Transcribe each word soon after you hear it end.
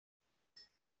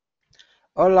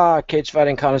Hola, cage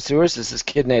fighting connoisseurs. This is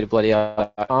Kid Native Bloody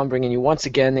I'm bringing you once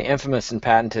again the infamous and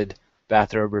patented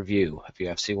bathrobe review of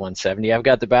UFC 170. I've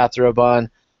got the bathrobe on,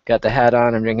 got the hat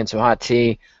on. I'm drinking some hot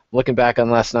tea. Looking back on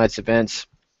last night's events.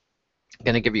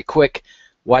 Going to give you quick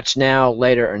watch now,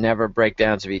 later, or never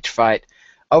breakdowns of each fight.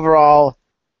 Overall,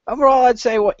 I'd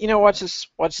say watch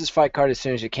this fight card as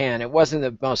soon as you can. It wasn't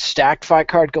the most stacked fight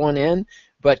card going in,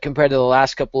 but compared to the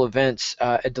last couple events,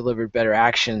 it delivered better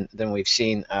action than we've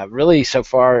seen really so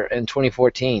far in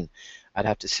 2014. I'd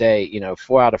have to say,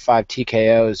 4 out of 5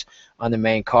 TKOs on the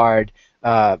main card,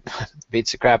 uh,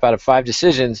 beats the crap out of 5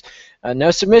 decisions.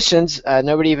 No submissions.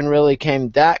 Nobody even really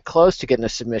came that close to getting a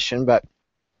submission, but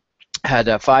had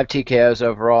 5 TKOs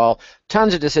overall.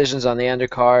 Tons of decisions on the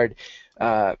undercard.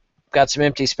 Uh, got some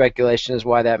empty speculation as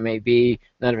why that may be.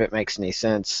 None of it makes any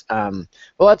sense. Well,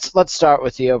 let's start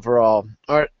with the overall.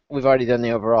 Or we've already done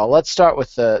the overall. Let's start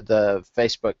with the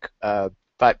Facebook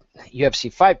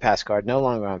UFC Fight Pass card. No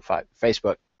longer on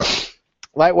Facebook.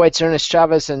 Lightweights Ernest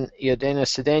Chavez and Yodena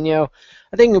Cedeno.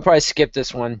 I think we'll probably skip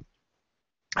this one.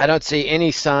 I don't see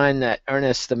any sign that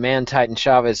Ernest, the man Titan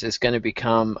Chavez, is going to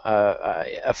become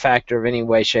a factor of any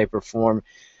way, shape, or form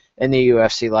in the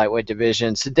UFC lightweight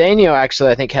division. Cedeno actually,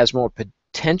 I think, has more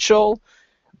potential,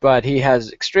 but he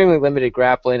has extremely limited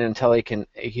grappling until he can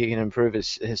improve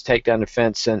his takedown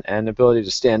defense and ability to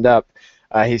stand up.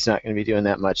 He's not going to be doing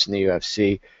that much in the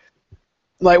UFC.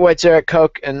 Lightweights Eric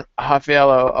Koch and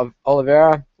Rafael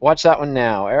Oliveira. Watch that one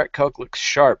now. Eric Koch looks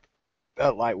sharp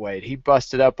at lightweight. He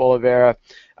busted up Oliveira,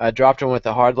 dropped him with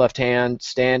a hard left hand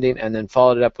standing, and then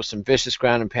followed it up with some vicious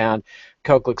ground and pound.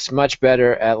 Koch looks much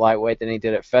better at lightweight than he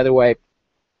did at featherweight.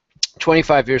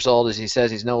 25 years old, as he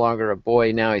says, he's no longer a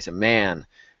boy, now he's a man.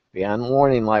 Beyond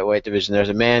warning, lightweight division, there's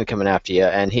a man coming after you,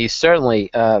 and he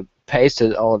certainly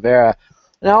pasted Oliveira.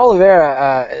 Now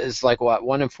Oliveira is like what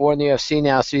 1-4 in the UFC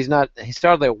now, so he's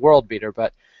hardly a world beater,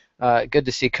 but good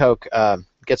to see Koch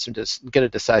get a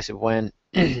decisive win.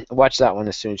 Watch that one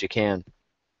as soon as you can.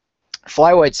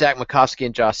 Flyweight Zach Makovsky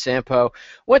and Josh Sampo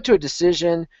went to a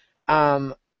decision,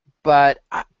 but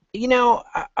I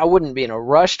wouldn't be in a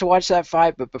rush to watch that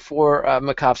fight. But before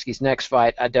Makovsky's next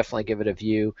fight, I'd definitely give it a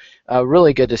view. A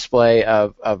really good display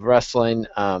of wrestling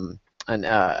and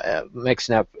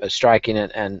mixing up striking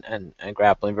and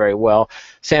grappling very well.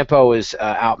 Sampo was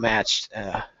outmatched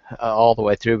all the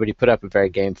way through, but he put up a very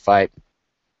game fight.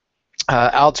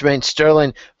 Aljamain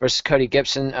Sterling versus Cody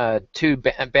Gibson, two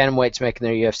bantamweights making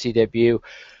their UFC debut.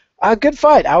 Good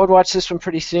fight. I would watch this one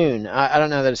pretty soon. I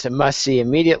don't know that it's a must-see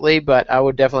immediately, but I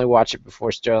would definitely watch it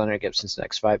before Sterling or Gibson's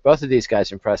next fight. Both of these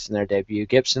guys impressed in their debut.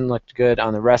 Gibson looked good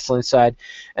on the wrestling side,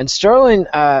 and Sterling,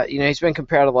 he's been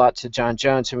compared a lot to John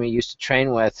Jones, whom he used to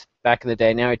train with back in the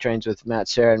day. Now he trains with Matt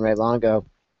Serra and Ray Longo.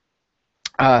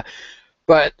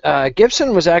 But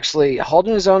Gibson was actually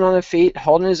holding his own on the feet,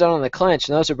 holding his own on the clinch,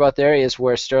 and those are both areas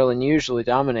where Sterling usually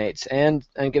dominates. And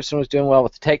Gibson was doing well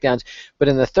with the takedowns. But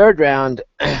in the third round,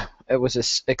 it was an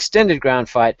extended ground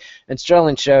fight, and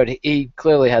Sterling showed he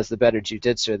clearly has the better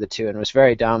jiu-jitsu of the two and was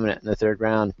very dominant in the third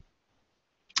round.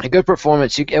 A good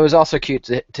performance. It was also cute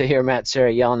to hear Matt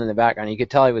Serra yelling in the background. You could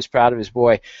tell he was proud of his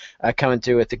boy coming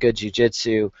through with the good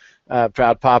jiu-jitsu.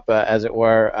 Proud papa, as it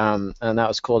were, and that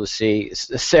was cool to see.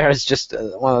 Serra's just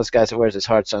one of those guys that wears his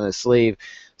hearts on his sleeve,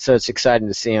 so it's exciting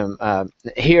to see him,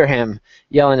 hear him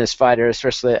yelling his fighter,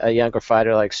 especially a younger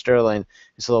fighter like Sterling,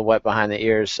 who's a little wet behind the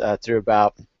ears through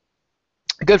about.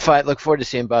 A good fight. Look forward to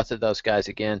seeing both of those guys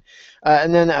again.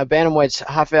 And then bantamweights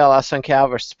Rafael Assunção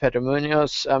versus Pedro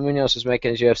Munoz. Munoz was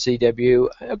making his UFC debut.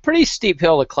 A pretty steep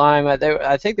hill to climb.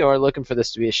 I think they were looking for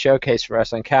this to be a showcase for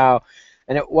Assunção,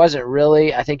 and it wasn't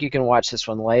really. I think you can watch this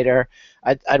one later.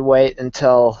 I'd wait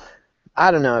until,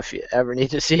 I don't know if you ever need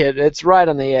to see it. It's right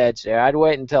on the edge there. I'd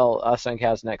wait until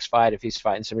Assunção's next fight if he's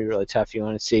fighting somebody really tough. You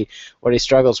want to see what he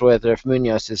struggles with, or if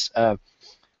Munoz's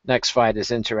next fight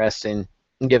is interesting.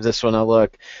 Give this one a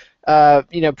look.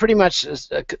 Pretty much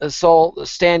a sole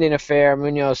standing affair.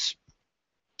 Munoz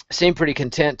seemed pretty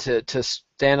content to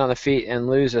stand on the feet and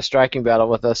lose a striking battle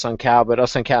with Assunção, but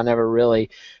Assunção never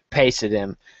really paced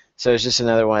him. So it's just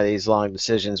another one of these long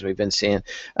decisions we've been seeing.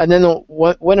 And then the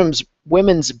women's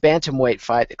bantamweight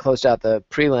fight that closed out the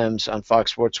prelims on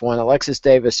Fox Sports 1. Alexis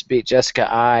Davis beat Jessica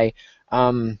Ai.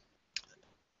 Man,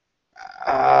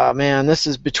 this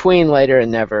is between later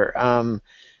and never.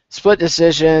 Split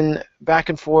decision, back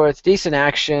and forth, decent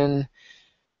action.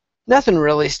 Nothing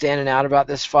really standing out about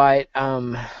this fight.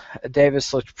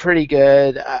 Davis looked pretty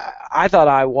good. I thought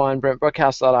I won. Brent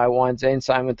Brookhouse thought I won. Zane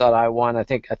Simon thought I won. I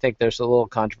think there's a little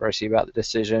controversy about the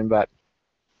decision, but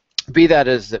be that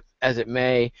as it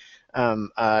may,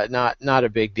 not a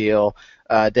big deal.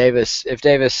 Davis, if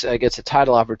Davis gets a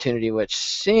title opportunity, which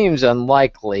seems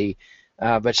unlikely,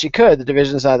 but she could. The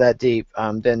division's not that deep.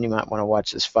 Then you might want to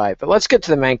watch this fight. But let's get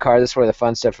to the main card. This is where the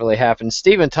fun stuff really happens.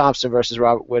 Stephen Thompson versus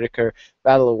Robert Whittaker,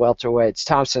 battle of welterweights.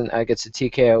 Thompson gets a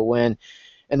TKO win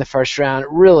in the first round.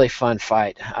 Really fun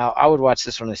fight. I would watch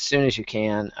this one as soon as you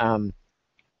can.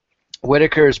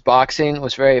 Whittaker's boxing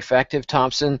was very effective.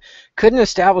 Thompson couldn't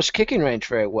establish kicking range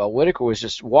very well. Whittaker was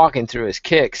just walking through his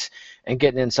kicks and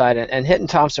getting inside and hitting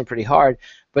Thompson pretty hard.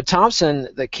 But Thompson,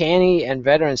 the canny and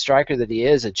veteran striker that he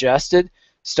is, adjusted,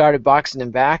 started boxing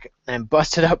him back, and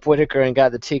busted up Whittaker and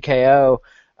got the TKO.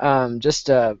 Just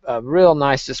a real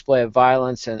nice display of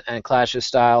violence and clash of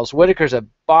styles. Whittaker's a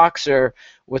boxer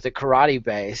with a karate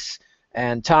base,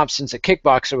 and Thompson's a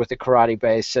kickboxer with a karate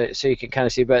base, so you can kind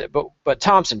of see. But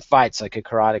Thompson fights like a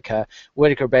karateka.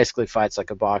 Whittaker basically fights like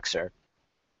a boxer.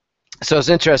 So it's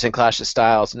an interesting clash of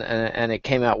styles, and it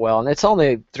came out well. And it's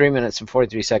only 3 minutes and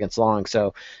 43 seconds long,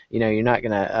 so you're not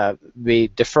going to be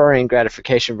deferring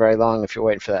gratification very long if you're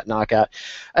waiting for that knockout.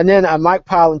 And then Mike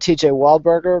Pyle and TJ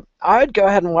Waldberger. I would go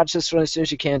ahead and watch this one as soon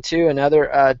as you can too. Another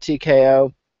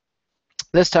TKO,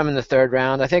 this time in the third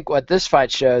round. I think what this fight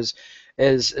shows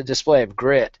is a display of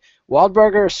grit.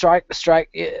 Waldberger strike,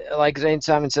 like Zane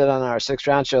Simon said on our 6th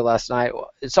round show last night,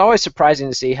 it's always surprising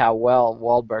to see how well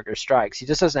Waldberger strikes. He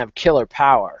just doesn't have killer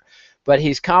power, but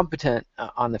he's competent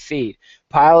on the feet.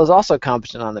 Pyle is also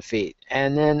competent on the feet.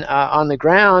 And then on the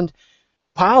ground,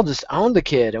 Pyle just owned the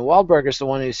kid, and Waldberger's the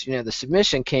one who's the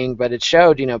submission king, but it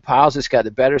showed Pyle's just got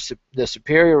the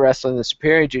superior wrestling, the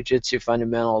superior jiu-jitsu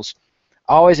fundamentals,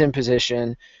 always in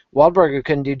position. Waldberger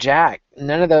couldn't do jack.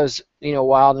 None of those,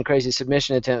 wild and crazy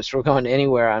submission attempts were going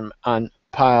anywhere on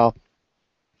Pyle.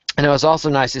 And it was also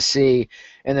nice to see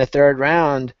in the third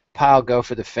round Pyle go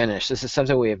for the finish. This is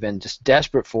something we have been just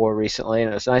desperate for recently,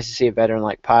 and it was nice to see a veteran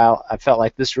like Pyle. I felt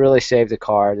like this really saved the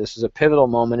card. This was a pivotal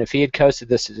moment. If he had coasted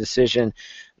this to decision,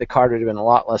 the card would have been a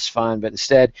lot less fun, but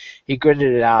instead he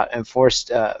gritted it out and forced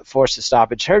a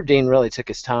stoppage. Herb Dean really took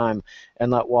his time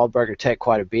and let Waldberger take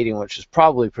quite a beating, which was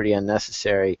probably pretty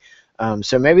unnecessary.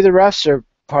 So maybe the refs are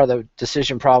part of the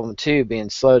decision problem too, being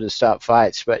slow to stop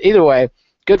fights. But either way,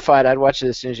 good fight. I'd watch it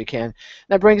as soon as you can.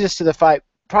 That brings us to the fight,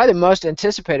 probably the most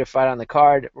anticipated fight on the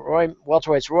card.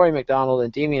 Welterweights Rory McDonald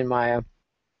and Demian Maia,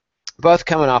 both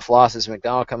coming off losses.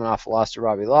 McDonald coming off a loss to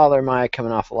Robbie Lawler, Maia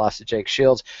coming off a loss to Jake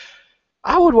Shields.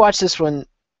 I would watch this one.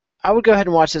 I would go ahead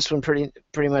and watch this one pretty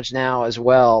much now as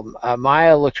well.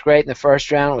 Maia looked great in the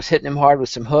first round, was hitting him hard with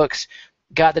some hooks,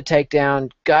 got the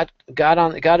takedown, got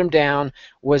him down,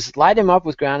 was light him up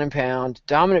with ground and pound,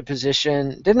 dominant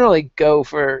position, didn't really go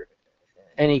for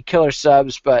any killer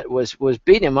subs, but was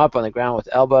beating him up on the ground with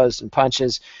elbows and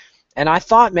punches. And I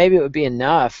thought maybe it would be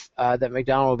enough that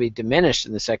McDonald would be diminished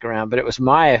in the second round, but it was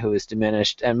Maia who was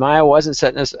diminished, and Maia wasn't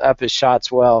setting up his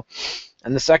shots well.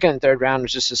 And the second and third round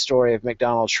was just a story of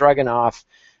McDonald shrugging off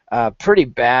pretty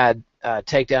bad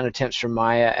takedown attempts from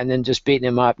Maia and then just beating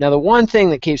him up. Now, the one thing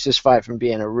that keeps this fight from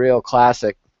being a real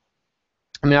classic,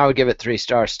 I would give it 3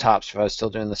 stars tops if I was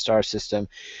still doing the star system.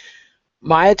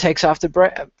 Maia takes off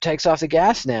the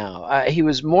gas now. He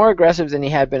was more aggressive than he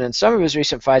had been in some of his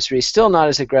recent fights, but he's still not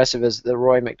as aggressive as the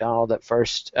Roy McDonald that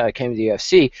first came to the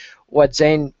UFC. What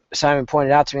Zane Simon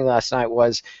pointed out to me last night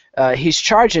was he's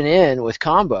charging in with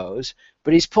combos,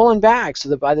 but he's pulling back so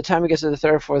that by the time he gets to the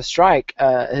third or fourth strike,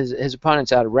 his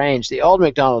opponent's out of range. The old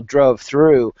McDonald drove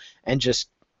through and just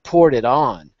poured it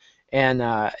on. And,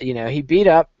 he beat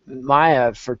up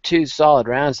Maia for 2 solid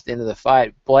rounds at the end of the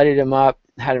fight, bloodied him up,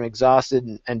 had him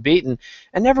exhausted and beaten,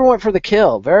 and never went for the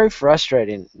kill. Very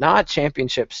frustrating. Not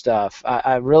championship stuff.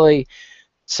 I really,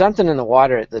 something in the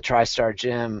water at the TriStar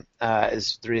gym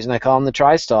is the reason I call him the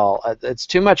TriStall. It's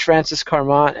too much Francis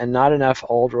Carmont and not enough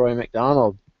old Roy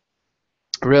McDonald.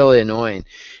 Really annoying.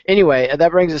 Anyway,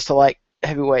 that brings us to light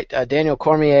heavyweight Daniel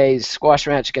Cormier's squash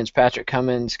match against Patrick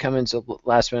Cummins. Cummins, a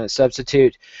last-minute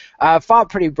substitute. Fought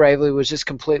pretty bravely, was just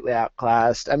completely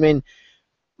outclassed.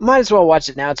 Might as well watch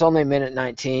it now. It's only a minute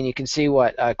 19. You can see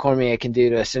what Cormier can do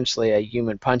to essentially a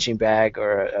human punching bag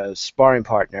or a sparring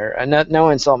partner. And no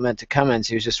insult meant to Cummins.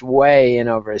 He was just way in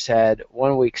over his head.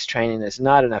 1 week's training is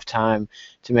not enough time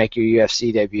to make your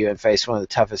UFC debut and face one of the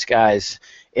toughest guys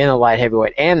in the light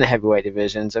heavyweight and the heavyweight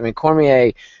divisions.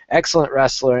 Cormier, excellent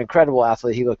wrestler, incredible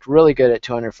athlete. He looked really good at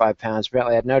 205 pounds.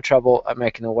 Apparently had no trouble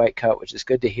making the weight cut, which is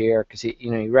good to hear because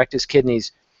he wrecked his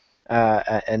kidneys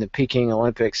in the Beijing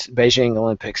Olympics,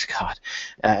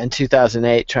 in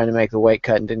 2008, trying to make the weight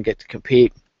cut and didn't get to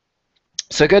compete.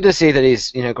 So good to see that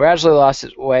he's gradually lost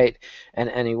his weight,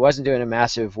 and he wasn't doing a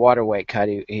massive water weight cut.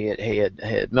 He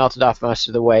had melted off most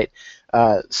of the weight.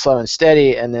 slow and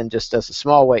steady, and then just does a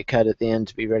small weight cut at the end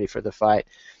to be ready for the fight.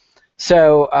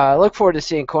 So look forward to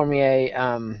seeing Cormier.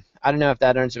 I don't know if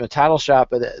that earns him a title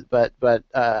shot, but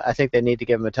I think they need to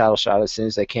give him a title shot as soon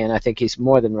as they can. I think he's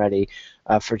more than ready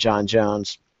for John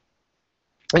Jones.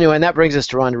 Anyway, and that brings us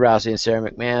to Ronda Rousey and Sarah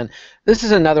McMann. This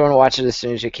is another one. Watch it as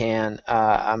soon as you can.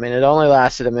 I mean, it only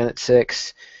lasted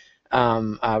 1:06.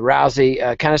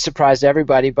 Rousey kind of surprised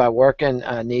everybody by working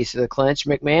knees to the clinch.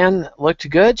 McMann looked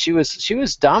good. She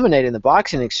was dominating the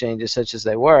boxing exchanges such as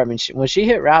they were. I mean, when she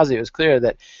hit Rousey, it was clear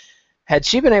that had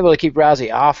she been able to keep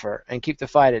Rousey off her and keep the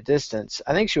fight at distance,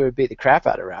 I think she would beat the crap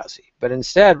out of Rousey. But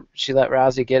instead, she let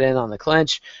Rousey get in on the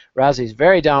clinch. Rousey's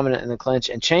very dominant in the clinch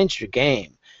and changed her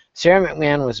game. Sarah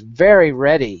McMann was very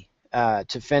ready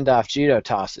to fend off judo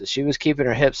tosses. She was keeping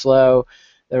her hips low.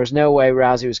 There was no way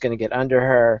Rousey was going to get under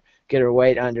her, get her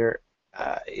weight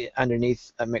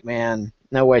underneath McMann.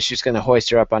 No way she's going to hoist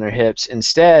her up on her hips.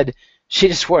 Instead, she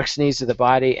just works knees to the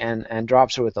body and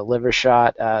drops her with a liver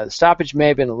shot. The stoppage may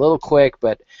have been a little quick,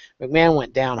 but McMann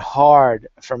went down hard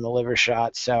from a liver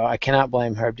shot, so I cannot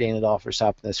blame Herb Dean at all for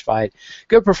stopping this fight.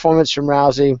 Good performance from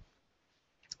Rousey.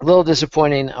 A little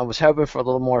disappointing. I was hoping for a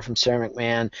little more from Sarah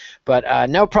McMann, but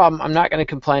no problem. I'm not going to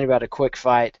complain about a quick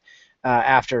fight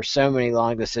after so many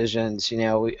long decisions.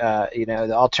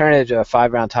 The alternative to a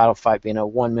 5-round title fight being a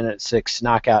 1:06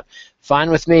 knockout, fine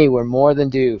with me. We're more than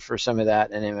due for some of that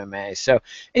in MMA. So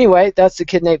anyway, that's the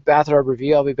Kid Nate Bathrobe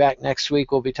review. I'll be back next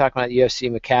week. We'll be talking about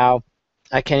UFC Macau.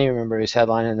 I can't even remember who's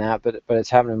headlining that, but it's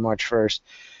happening March 1st.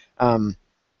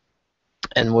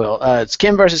 And it's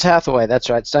Kim versus Hathaway. That's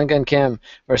right, Stun Gun Kim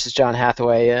versus John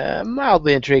Hathaway. A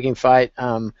mildly intriguing fight.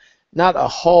 Not a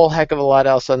whole heck of a lot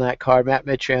else on that card. Matt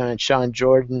Mitrione and Sean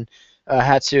Jordan,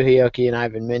 Hatsu Hiyoki and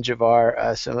Ivan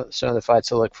Minjavar. Some of the fights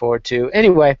to look forward to.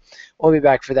 Anyway, we'll be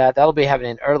back for that. That'll be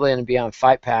happening early and be on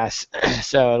Fight Pass,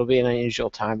 so it'll be an unusual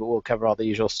time, but we'll cover all the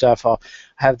usual stuff. I'll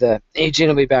have Eugene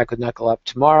will be back with Knuckle Up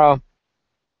tomorrow.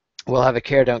 We'll have a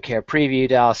Care Don't Care preview.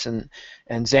 Dallas and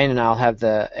Zane and I'll have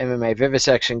the MMA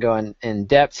Vivisection going in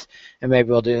depth, and maybe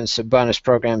we'll do some bonus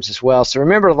programs as well. So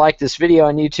remember to like this video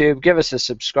on YouTube. Give us a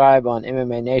subscribe on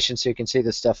MMA Nation so you can see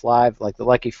this stuff live, like the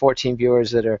lucky 14 viewers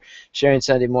that are sharing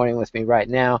Sunday morning with me right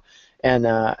now. And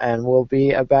we'll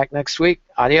be back next week.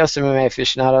 Adios, MMA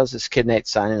aficionados. This is Kid Nate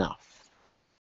signing off.